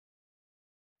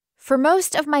For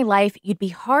most of my life, you'd be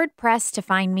hard-pressed to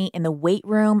find me in the weight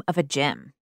room of a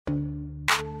gym.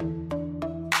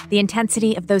 The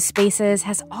intensity of those spaces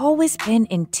has always been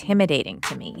intimidating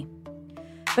to me.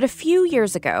 But a few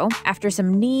years ago, after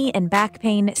some knee and back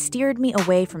pain steered me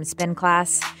away from spin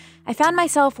class, I found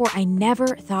myself where I never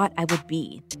thought I would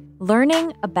be,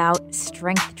 learning about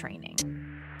strength training.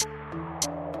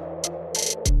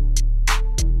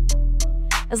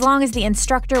 As long as the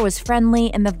instructor was friendly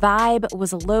and the vibe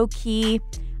was low-key,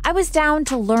 I was down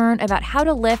to learn about how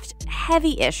to lift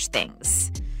heavy-ish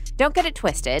things. Don't get it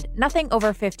twisted, nothing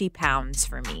over 50 pounds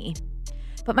for me.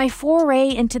 But my foray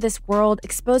into this world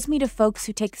exposed me to folks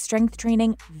who take strength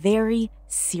training very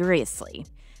seriously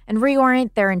and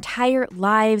reorient their entire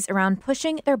lives around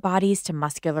pushing their bodies to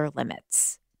muscular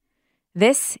limits.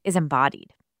 This is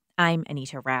Embodied. I'm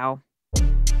Anita Rao.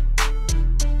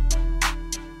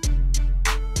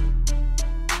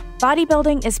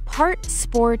 Bodybuilding is part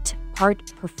sport,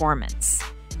 part performance.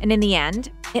 And in the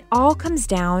end, it all comes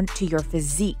down to your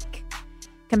physique.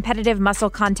 Competitive muscle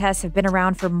contests have been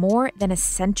around for more than a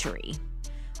century.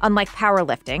 Unlike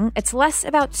powerlifting, it's less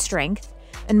about strength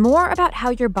and more about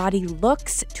how your body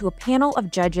looks to a panel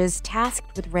of judges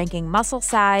tasked with ranking muscle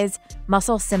size,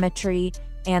 muscle symmetry,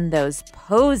 and those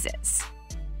poses.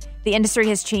 The industry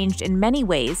has changed in many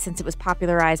ways since it was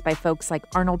popularized by folks like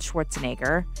Arnold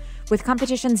Schwarzenegger, with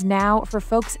competitions now for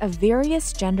folks of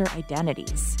various gender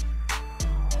identities.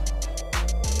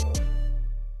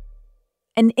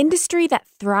 An industry that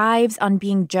thrives on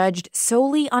being judged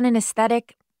solely on an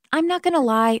aesthetic, I'm not going to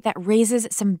lie, that raises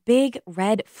some big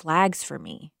red flags for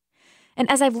me.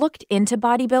 And as I've looked into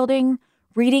bodybuilding,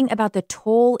 reading about the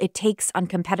toll it takes on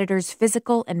competitors'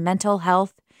 physical and mental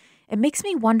health, it makes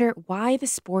me wonder why the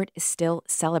sport is still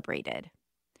celebrated.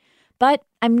 But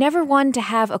I'm never one to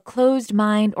have a closed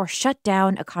mind or shut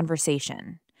down a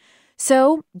conversation.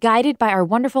 So, guided by our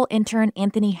wonderful intern,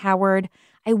 Anthony Howard,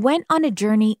 I went on a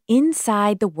journey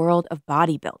inside the world of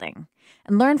bodybuilding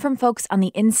and learned from folks on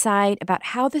the inside about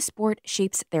how the sport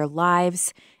shapes their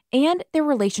lives and their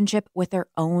relationship with their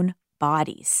own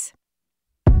bodies.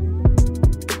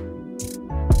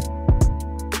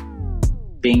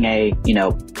 Being a,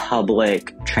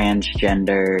 public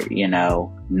transgender,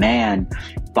 man,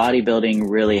 bodybuilding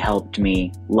really helped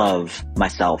me love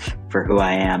myself for who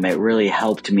I am. It really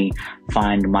helped me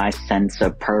find my sense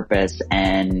of purpose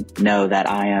and know that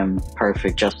I am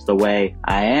perfect just the way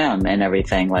I am and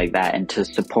everything like that. And to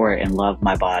support and love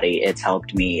my body, it's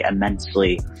helped me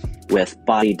immensely with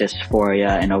body dysphoria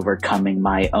and overcoming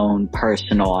my own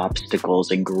personal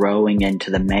obstacles and growing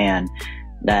into the man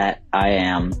that I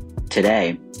am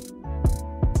today.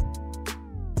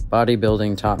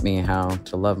 Bodybuilding taught me how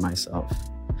to love myself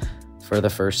for the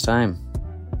first time.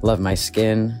 Love my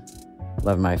skin,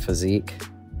 love my physique.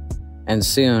 And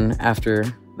soon after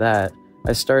that,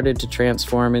 I started to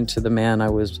transform into the man I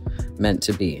was meant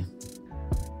to be.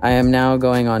 I am now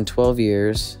going on 12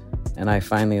 years, and I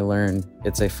finally learned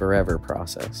it's a forever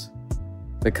process.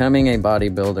 Becoming a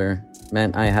bodybuilder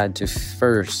meant I had to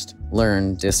first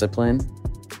learn discipline,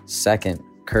 second,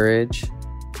 courage,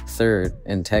 third,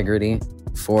 integrity,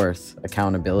 fourth,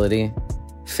 accountability,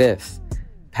 fifth,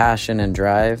 passion and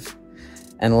drive,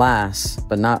 and last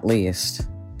but not least,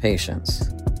 patience.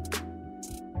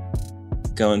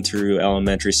 Going through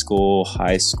elementary school,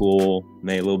 high school,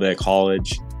 maybe a little bit of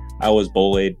college, I was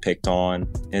bullied, picked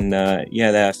on, and that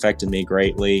affected me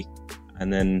greatly.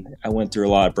 And then I went through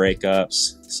a lot of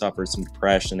breakups, suffered some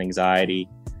depression, anxiety.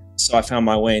 So I found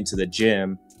my way into the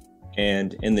gym,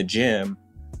 and in the gym,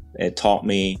 it taught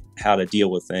me how to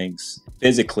deal with things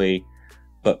physically,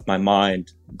 but my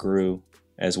mind grew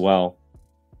as well.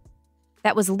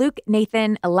 That was Luke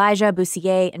Nathan, Elijah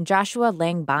Boussier, and Joshua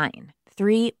Lang-Bine,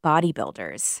 3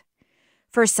 bodybuilders.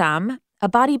 For some, a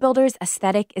bodybuilder's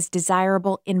aesthetic is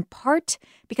desirable in part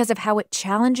because of how it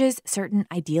challenges certain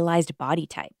idealized body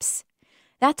types.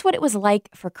 That's what it was like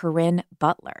for Corinne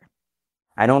Butler.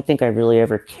 I don't think I really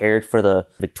ever cared for the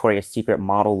Victoria's Secret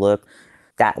model look.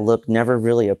 That look never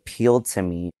really appealed to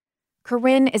me.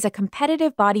 Corinne is a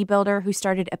competitive bodybuilder who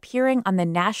started appearing on the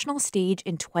national stage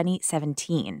in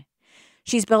 2017.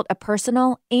 She's built a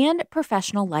personal and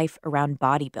professional life around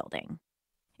bodybuilding.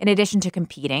 In addition to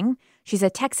competing, she's a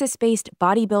Texas-based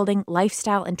bodybuilding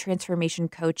lifestyle and transformation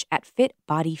coach at Fit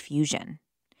Body Fusion.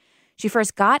 She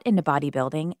first got into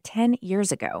bodybuilding 10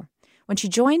 years ago when she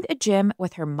joined a gym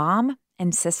with her mom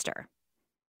and sister.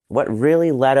 What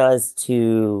really led us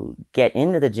to get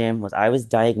into the gym was I was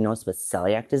diagnosed with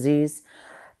celiac disease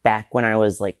back when I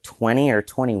was like 20 or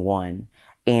 21.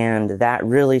 And that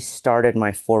really started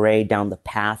my foray down the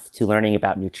path to learning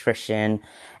about nutrition.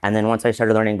 And then once I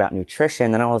started learning about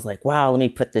nutrition, then I was like, wow, let me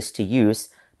put this to use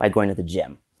by going to the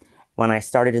gym. When I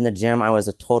started in the gym, I was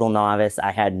a total novice.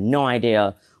 I had no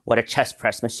idea what a chest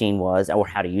press machine was or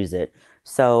how to use it.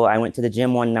 So I went to the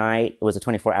gym one night. It was a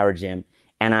 24-hour gym.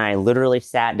 And I literally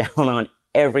sat down on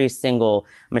every single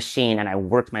machine and I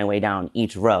worked my way down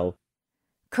each row.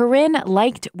 Corinne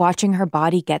liked watching her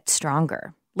body get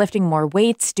stronger, lifting more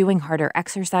weights, doing harder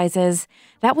exercises.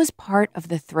 That was part of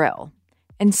the thrill.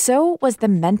 And so was the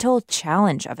mental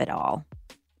challenge of it all.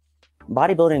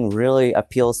 Bodybuilding really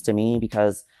appeals to me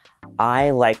because I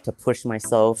like to push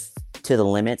myself to the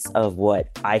limits of what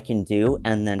I can do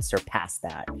and then surpass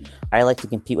that. I like to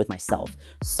compete with myself.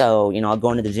 So, I'll go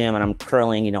into the gym and I'm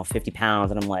curling, 50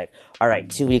 pounds and I'm like, all right,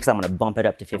 2 weeks, I'm going to bump it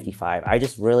up to 55. I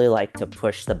just really like to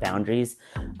push the boundaries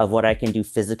of what I can do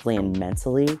physically and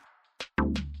mentally.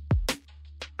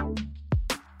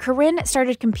 Corinne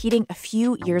started competing a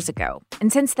few years ago,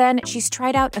 and since then, she's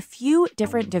tried out a few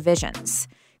different divisions,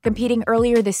 competing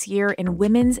earlier this year in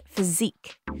women's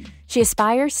physique. She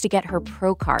aspires to get her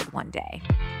pro card one day.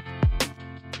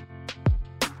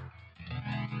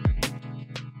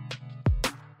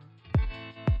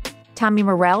 Tommy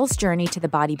Morell's journey to the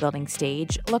bodybuilding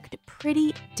stage looked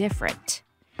pretty different.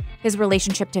 His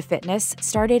relationship to fitness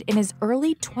started in his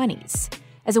early 20s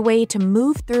as a way to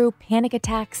move through panic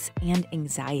attacks and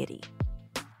anxiety.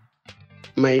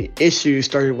 My issue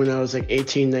started when I was like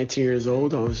 18, 19 years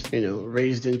old. I was,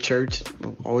 raised in church,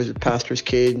 always a pastor's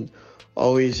kid,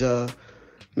 always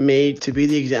made to be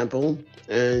the example.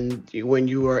 And when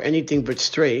you are anything but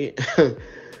straight,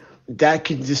 that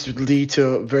can just lead to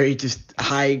a very just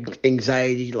high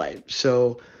anxiety life.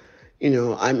 So,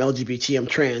 I'm LGBT, I'm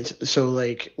trans. So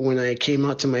like when I came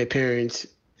out to my parents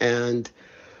and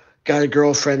got a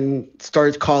girlfriend,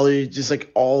 started college, just like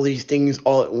all these things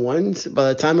all at once. By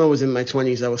the time I was in my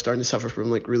 20s, I was starting to suffer from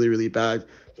like really, really bad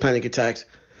panic attacks.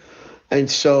 And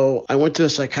so I went to a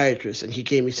psychiatrist and he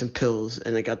gave me some pills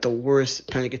and I got the worst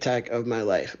panic attack of my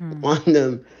life on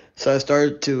them. So I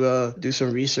started to do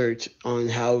some research on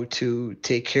how to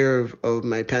take care of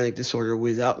my panic disorder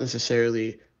without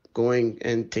necessarily going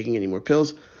and taking any more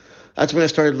pills. That's when I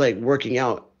started like working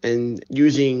out and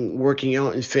using working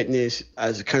out and fitness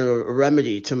as a kind of a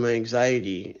remedy to my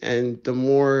anxiety. And the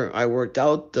more I worked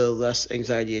out, the less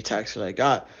anxiety attacks that I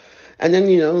got. And then,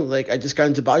 I just got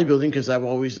into bodybuilding because I've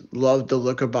always loved the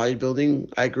look of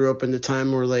bodybuilding. I grew up in the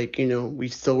time where we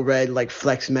still read like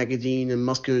Flex magazine and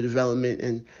Muscular Development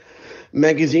and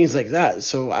magazines like that.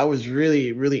 So I was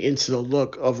really, really into the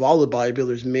look of all the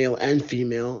bodybuilders, male and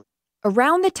female.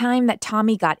 Around the time that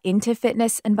Tommy got into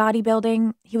fitness and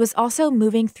bodybuilding, he was also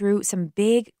moving through some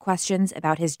big questions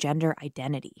about his gender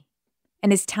identity.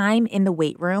 And his time in the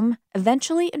weight room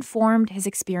eventually informed his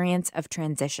experience of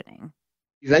transitioning.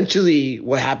 Eventually,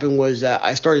 what happened was that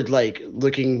I started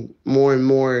looking more and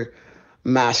more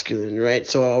masculine, right?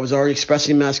 So I was already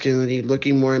expressing masculinity,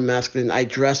 looking more masculine. I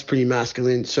dressed pretty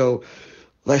masculine. So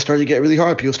I started to get really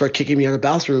hard. People start kicking me out of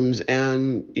bathrooms.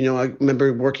 And, I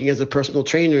remember working as a personal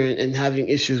trainer and having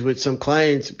issues with some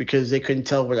clients because they couldn't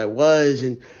tell what I was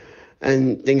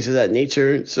and things of that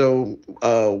nature. So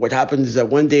what happened is that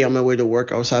one day on my way to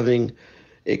work, I was having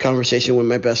a conversation with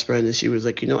my best friend and she was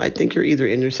like, I think you're either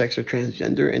intersex or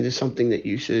transgender and it's something that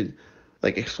you should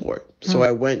explore. So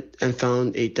I went and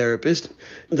found a therapist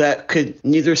that could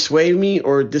neither sway me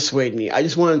or dissuade me. I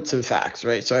just wanted some facts,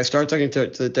 right? So I started talking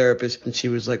to the therapist and she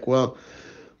was like, well,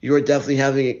 you're definitely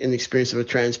having an experience of a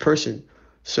trans person.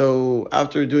 So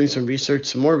after doing some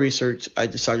more research, I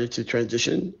decided to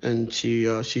transition and she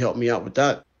helped me out with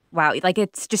that. Wow.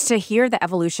 It's just to hear the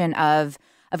evolution of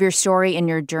your story and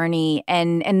your journey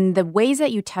and the ways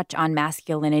that you touch on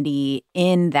masculinity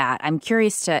in that, I'm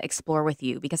curious to explore with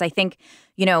you because I think,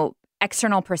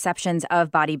 external perceptions of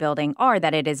bodybuilding are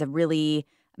that it is a really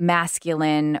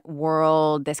masculine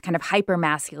world, this kind of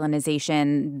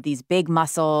hyper-masculinization, these big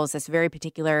muscles, this very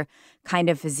particular kind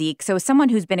of physique. So as someone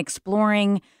who's been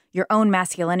exploring your own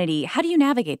masculinity, how do you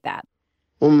navigate that?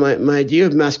 Well, my idea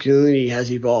of masculinity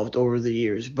has evolved over the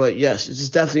years, but yes, it's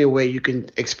definitely a way you can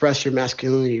express your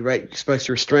masculinity, right? Express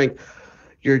your strength,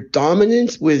 your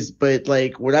dominance but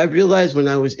what I realized when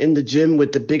I was in the gym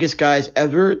with the biggest guys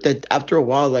ever, that after a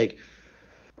while,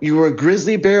 you were a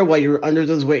grizzly bear while you were under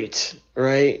those weights,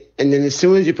 right? And then as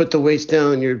soon as you put the weights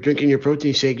down, you're drinking your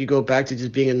protein shake, you go back to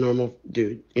just being a normal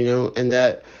dude, and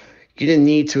that you didn't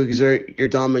need to exert your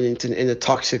dominance in a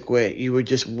toxic way. You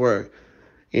just were.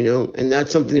 And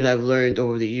that's something that I've learned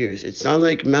over the years. It's not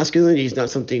like masculinity is not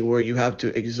something where you have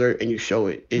to exert and you show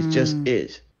it. It just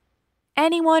is.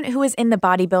 Anyone who is in the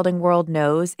bodybuilding world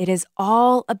knows it is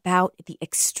all about the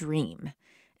extreme,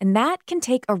 and that can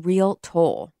take a real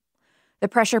toll. The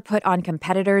pressure put on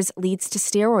competitors leads to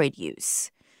steroid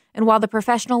use. And while the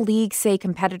professional leagues say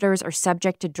competitors are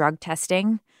subject to drug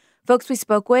testing, folks we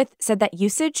spoke with said that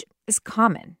usage is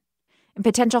common. And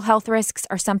potential health risks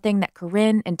are something that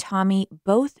Corinne and Tommy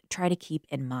both try to keep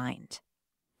in mind.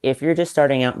 If you're just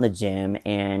starting out in the gym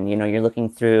and, you're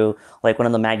looking through like one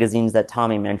of the magazines that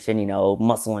Tommy mentioned,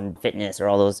 Muscle and Fitness or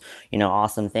all those,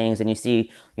 awesome things. And you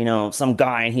see, some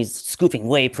guy and he's scooping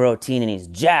whey protein and he's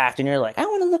jacked and you're like, I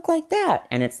want to look like that.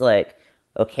 And it's like,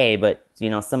 okay, but,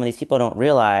 some of these people don't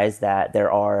realize that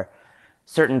there are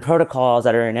certain protocols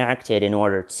that are enacted in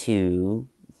order to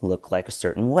look like a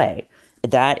certain way.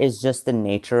 That is just the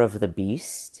nature of the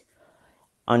beast,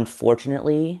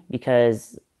 unfortunately,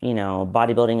 because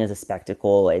bodybuilding is a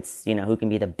spectacle. It's, who can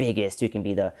be the biggest, who can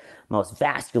be the most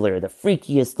vascular, the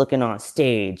freakiest looking on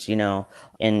stage,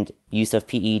 and use of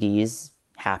PEDs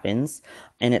happens.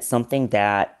 And it's something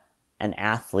that an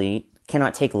athlete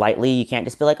cannot take lightly. You can't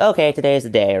just be like, okay, today is the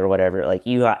day or whatever. Like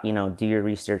you do your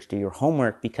research, do your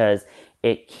homework, because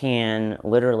it can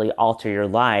literally alter your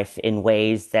life in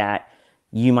ways that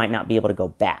you might not be able to go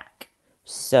back.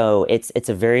 So it's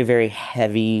a very, very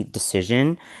heavy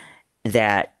decision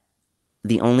that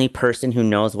the only person who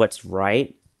knows what's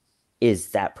right is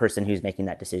that person who's making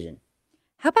that decision.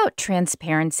 How about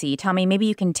transparency? Tommy, maybe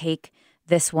you can take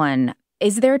this one.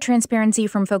 Is there transparency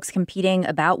from folks competing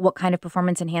about what kind of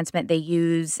performance enhancement they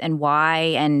use and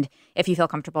why? And if you feel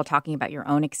comfortable talking about your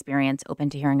own experience,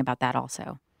 open to hearing about that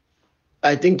also.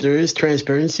 I think there is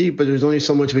transparency, but there's only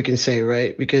so much we can say,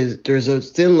 right? Because there's a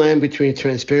thin line between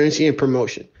transparency and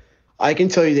promotion. I can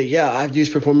tell you that, yeah, I've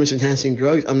used performance-enhancing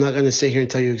drugs. I'm not going to sit here and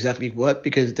tell you exactly what,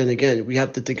 because then again, we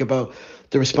have to think about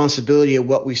the responsibility of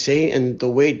what we say and the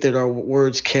weight that our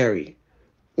words carry.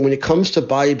 When it comes to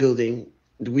bodybuilding,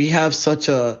 we have such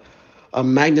a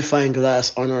magnifying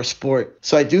glass on our sport.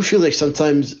 So I do feel like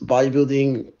sometimes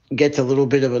bodybuilding gets a little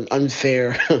bit of an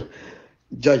unfair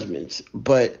judgment.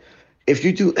 But if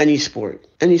you do any sport,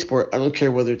 I don't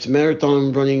care whether it's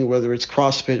marathon running, whether it's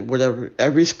CrossFit, whatever,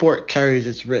 every sport carries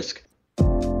its risk.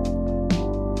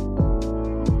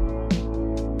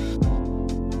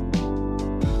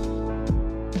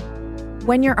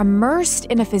 When you're immersed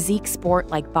in a physique sport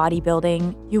like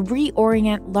bodybuilding, you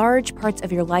reorient large parts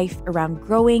of your life around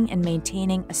growing and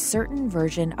maintaining a certain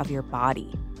version of your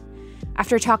body.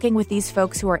 After talking with these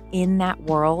folks who are in that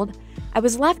world, I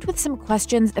was left with some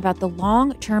questions about the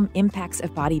long-term impacts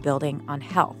of bodybuilding on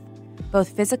health, both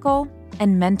physical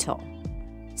and mental.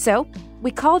 So,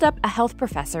 we called up a health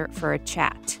professor for a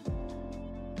chat.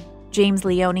 James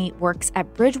Leone works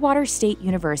at Bridgewater State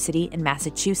University in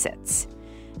Massachusetts.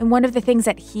 And one of the things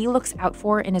that he looks out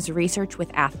for in his research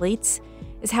with athletes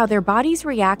is how their bodies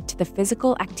react to the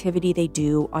physical activity they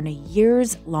do on a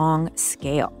years-long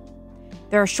scale.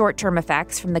 There are short-term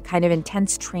effects from the kind of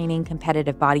intense training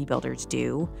competitive bodybuilders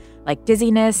do, like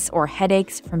dizziness or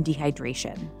headaches from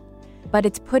dehydration. But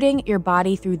it's putting your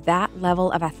body through that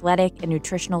level of athletic and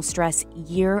nutritional stress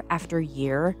year after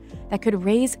year that could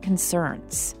raise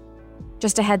concerns.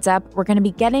 Just a heads up, we're going to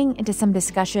be getting into some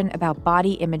discussion about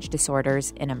body image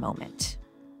disorders in a moment.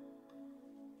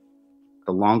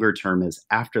 The longer term is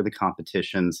after the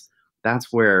competitions.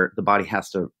 That's where the body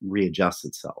has to readjust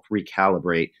itself,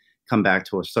 recalibrate, come back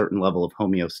to a certain level of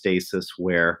homeostasis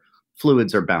where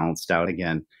fluids are balanced out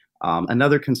again.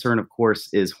 Another concern, of course,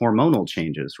 is hormonal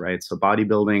changes, right? So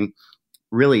bodybuilding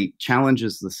really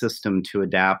challenges the system to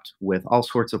adapt with all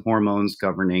sorts of hormones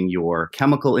governing your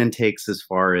chemical intakes as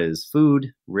far as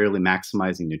food, really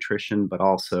maximizing nutrition, but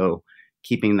also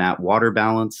keeping that water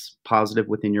balance positive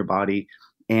within your body.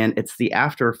 And it's the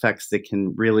after effects that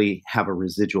can really have a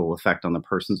residual effect on the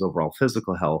person's overall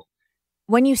physical health.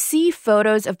 When you see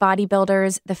photos of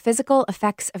bodybuilders, the physical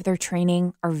effects of their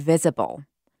training are visible.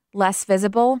 Less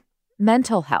visible,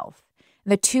 mental health.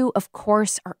 The two, of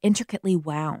course, are intricately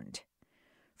wound.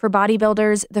 For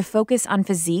bodybuilders, the focus on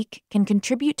physique can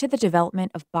contribute to the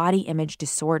development of body image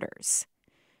disorders.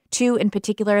 Two in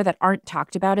particular that aren't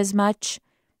talked about as much,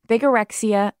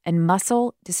 bigorexia and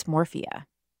muscle dysmorphia.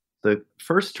 The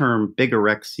first term,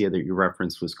 bigorexia, that you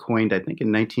referenced was coined, I think,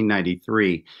 in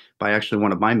 1993 by actually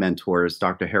one of my mentors,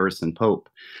 Dr. Harrison Pope.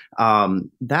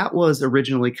 That was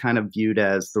originally kind of viewed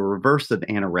as the reverse of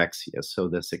anorexia. So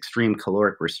this extreme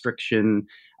caloric restriction,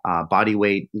 body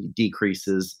weight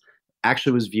decreases,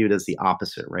 actually was viewed as the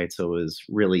opposite, right? So it was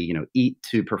really, eat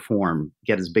to perform,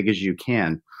 get as big as you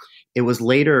can. It was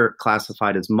later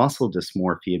classified as muscle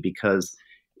dysmorphia because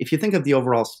if you think of the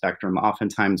overall spectrum,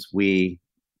 oftentimes we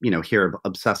hear of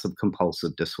obsessive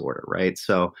compulsive disorder, right?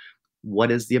 So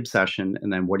what is the obsession?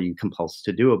 And then what are you compulsed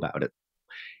to do about it?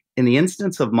 In the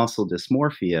instance of muscle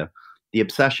dysmorphia, the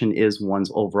obsession is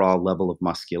one's overall level of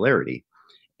muscularity.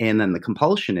 And then the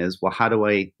compulsion is, well, how do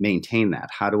I maintain that?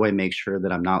 How do I make sure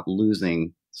that I'm not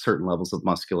losing certain levels of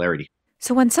muscularity?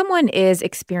 So when someone is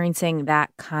experiencing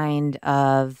that kind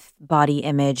of body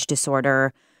image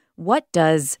disorder, what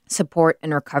does support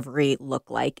and recovery look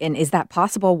like? And is that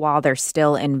possible while they're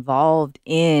still involved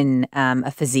in a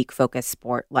physique-focused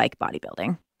sport like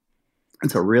bodybuilding?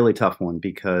 It's a really tough one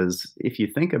because if you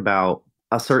think about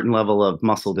a certain level of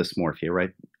muscle dysmorphia,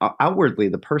 right? Outwardly,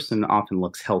 the person often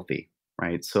looks healthy,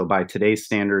 right? So by today's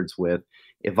standards with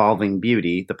evolving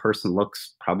beauty, the person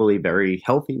looks probably very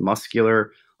healthy,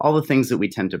 muscular, all the things that we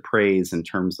tend to praise in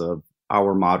terms of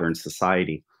our modern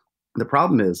society. The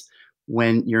problem is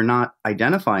when you're not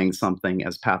identifying something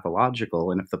as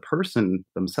pathological, and if the person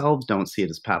themselves don't see it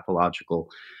as pathological,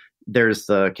 there's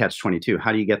the catch-22.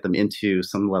 How do you get them into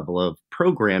some level of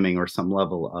programming or some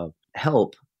level of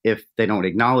help if they don't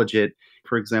acknowledge it?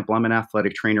 For example, I'm an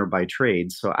athletic trainer by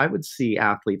trade, so I would see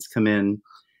athletes come in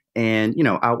and,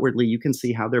 outwardly you can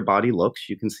see how their body looks,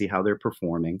 you can see how they're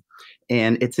performing.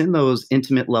 And it's in those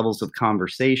intimate levels of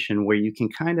conversation where you can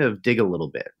kind of dig a little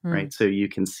bit, right? So you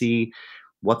can see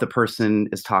what the person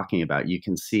is talking about. You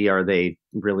can see, are they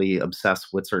really obsessed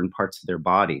with certain parts of their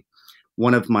body?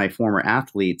 One of my former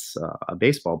athletes, a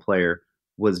baseball player,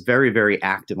 was very, very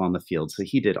active on the field. So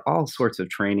he did all sorts of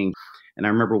training. And I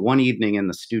remember one evening in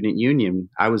the student union,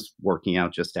 I was working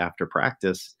out just after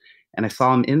practice, and I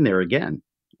saw him in there again.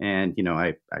 And,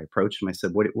 I approached him. I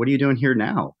said, what are you doing here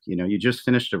now? You just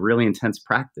finished a really intense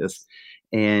practice.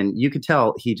 And you could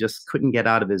tell he just couldn't get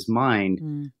out of his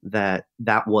mind that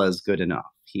was good enough.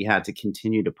 He had to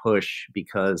continue to push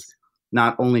because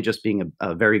not only just being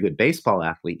a very good baseball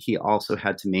athlete, he also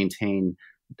had to maintain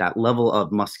that level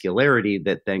of muscularity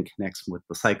that then connects with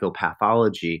the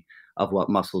psychopathology of what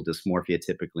muscle dysmorphia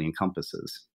typically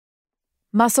encompasses.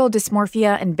 Muscle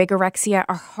dysmorphia and bigorexia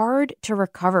are hard to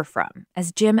recover from,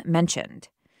 as Jim mentioned.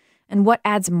 And what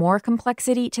adds more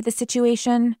complexity to the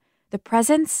situation? The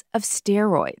presence of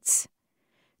steroids.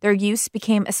 Their use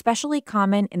became especially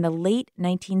common in the late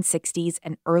 1960s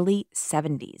and early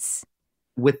 70s.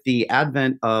 With the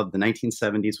advent of the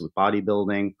 1970s with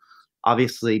bodybuilding,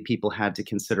 obviously people had to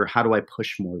consider, how do I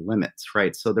push more limits,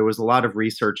 right? So there was a lot of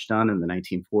research done in the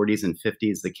 1940s and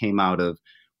 50s that came out of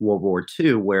World War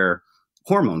II where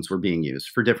hormones were being used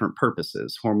for different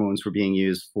purposes. Hormones were being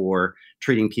used for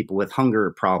treating people with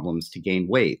hunger problems to gain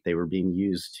weight. They were being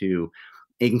used to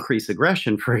increase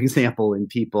aggression, for example, in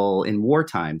people in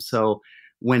wartime. So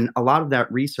when a lot of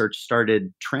that research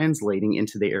started translating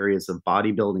into the areas of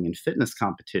bodybuilding and fitness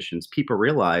competitions, people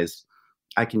realized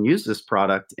I can use this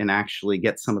product and actually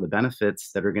get some of the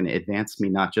benefits that are going to advance me,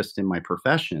 not just in my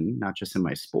profession, not just in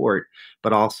my sport,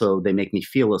 but also they make me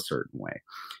feel a certain way.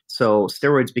 So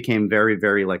steroids became very,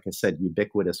 very, like I said,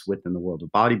 ubiquitous within the world of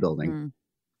bodybuilding.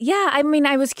 Yeah, I mean,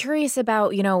 I was curious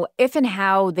about, if and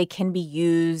how they can be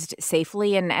used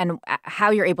safely and how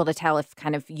you're able to tell if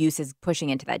kind of use is pushing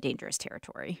into that dangerous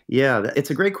territory. Yeah, it's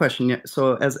a great question.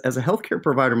 So as a healthcare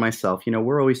provider myself,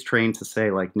 we're always trained to say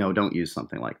like, no, don't use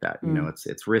something like that.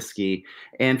 It's risky.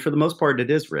 And for the most part, it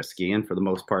is risky. And for the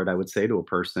most part, I would say to a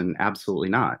person, absolutely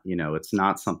not. It's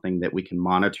not something that we can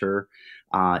monitor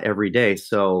every day.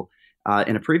 So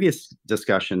in a previous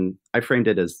discussion, I framed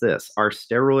it as this. Are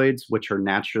steroids, which are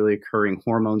naturally occurring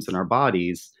hormones in our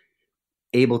bodies,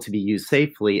 able to be used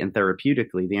safely and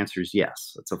therapeutically? The answer is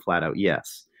yes. It's a flat out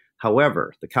yes.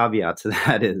 However, the caveat to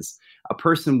that is a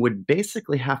person would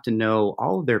basically have to know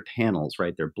all of their panels,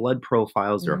 right? Their blood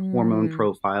profiles, their hormone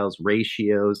profiles,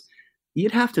 ratios.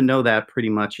 You'd have to know that pretty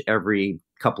much every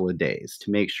couple of days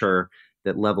to make sure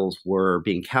that levels were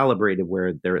being calibrated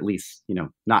where they're at least,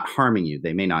 not harming you.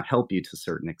 They may not help you to a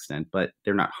certain extent, but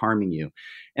they're not harming you.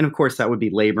 And of course, that would be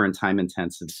labor and time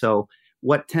intensive. So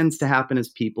what tends to happen is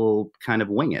people kind of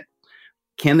wing it.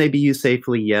 Can they be used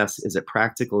safely? Yes. Is it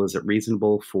practical? Is it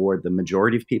reasonable for the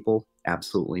majority of people?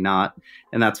 Absolutely not.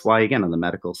 And that's why, again, on the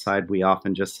medical side, we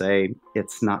often just say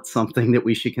it's not something that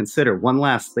we should consider. One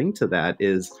last thing to that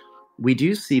is we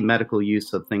do see medical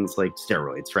use of things like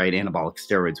steroids, right? Anabolic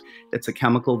steroids. It's a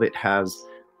chemical that has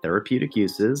therapeutic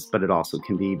uses, but it also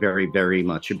can be very, very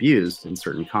much abused in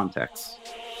certain contexts.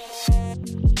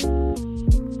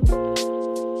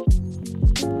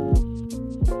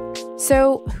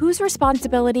 So, whose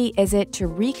responsibility is it to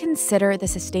reconsider the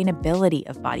sustainability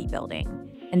of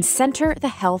bodybuilding and center the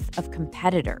health of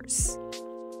competitors?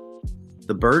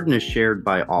 the burden is shared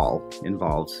by all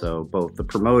involved, so both the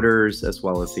promoters as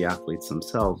well as the athletes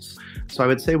themselves. So I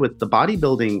would say with the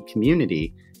bodybuilding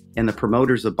community and the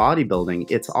promoters of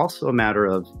bodybuilding, it's also a matter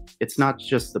of, it's not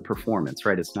just the performance,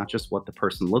 right? It's not just what the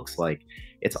person looks like.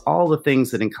 It's all the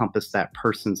things that encompass that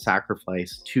person's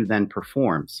sacrifice to then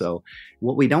perform. So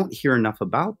what we don't hear enough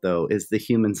about, though, is the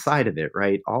human side of it,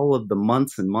 right? All of the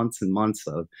months and months and months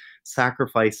of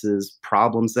sacrifices,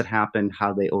 problems that happen,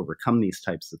 how they overcome these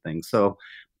types of things. So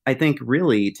I think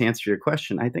really, to answer your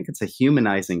question, I think it's a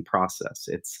humanizing process.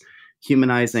 It's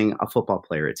humanizing a football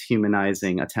player, it's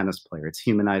humanizing a tennis player, it's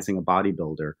humanizing a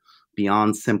bodybuilder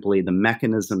beyond simply the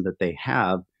mechanism that they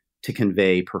have to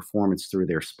convey performance through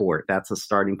their sport. That's a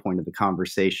starting point of the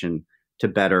conversation to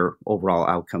better overall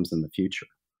outcomes in the future.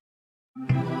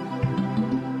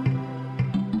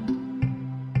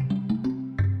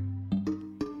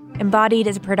 Embodied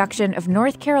is a production of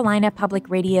North Carolina Public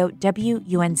Radio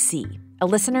WUNC, a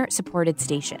listener-supported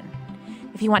station.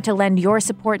 If you want to lend your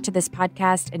support to this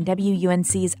podcast and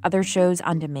WUNC's other shows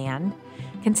on demand,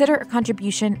 consider a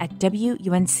contribution at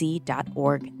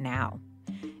WUNC.org now.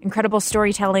 Incredible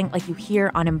storytelling like you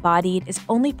hear on Embodied is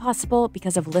only possible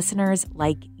because of listeners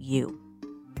like you.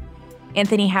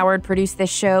 Anthony Howard produced this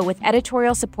show with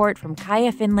editorial support from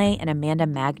Kaya Finlay and Amanda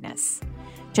Magnus.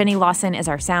 Jenny Lawson is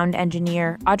our sound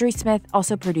engineer. Audrey Smith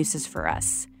also produces for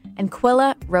us. And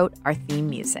Quilla wrote our theme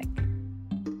music.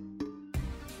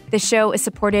 The show is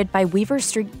supported by Weaver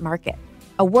Street Market,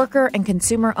 a worker and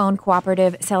consumer-owned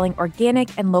cooperative selling organic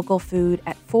and local food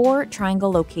at 4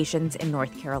 Triangle locations in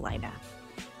North Carolina.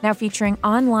 Now featuring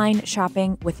online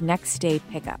shopping with next-day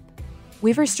pickup.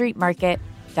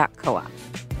 weaverstreetmarket.coop.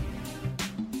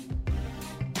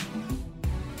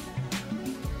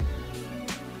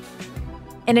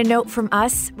 And a note from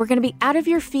us, we're going to be out of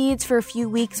your feeds for a few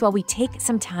weeks while we take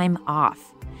some time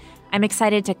off. I'm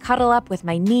excited to cuddle up with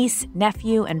my niece,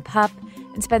 nephew, and pup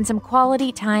and spend some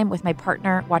quality time with my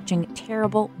partner watching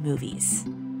terrible movies.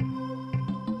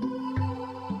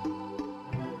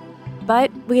 But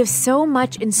we have so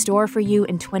much in store for you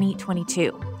in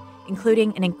 2022,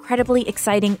 including an incredibly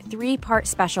exciting 3-part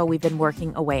special we've been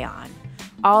working away on,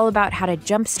 all about how to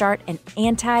jumpstart an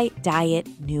anti-diet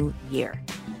new year.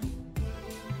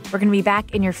 We're going to be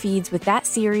back in your feeds with that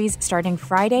series starting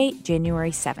Friday,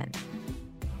 January 7th.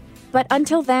 But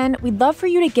until then, we'd love for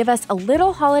you to give us a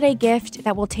little holiday gift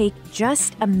that will take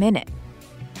just a minute.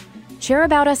 Share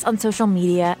about us on social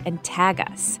media and tag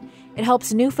us. It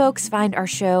helps new folks find our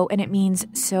show, and it means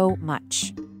so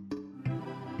much.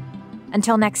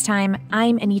 Until next time,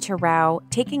 I'm Anita Rao,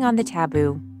 taking on the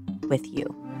taboo with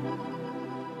you.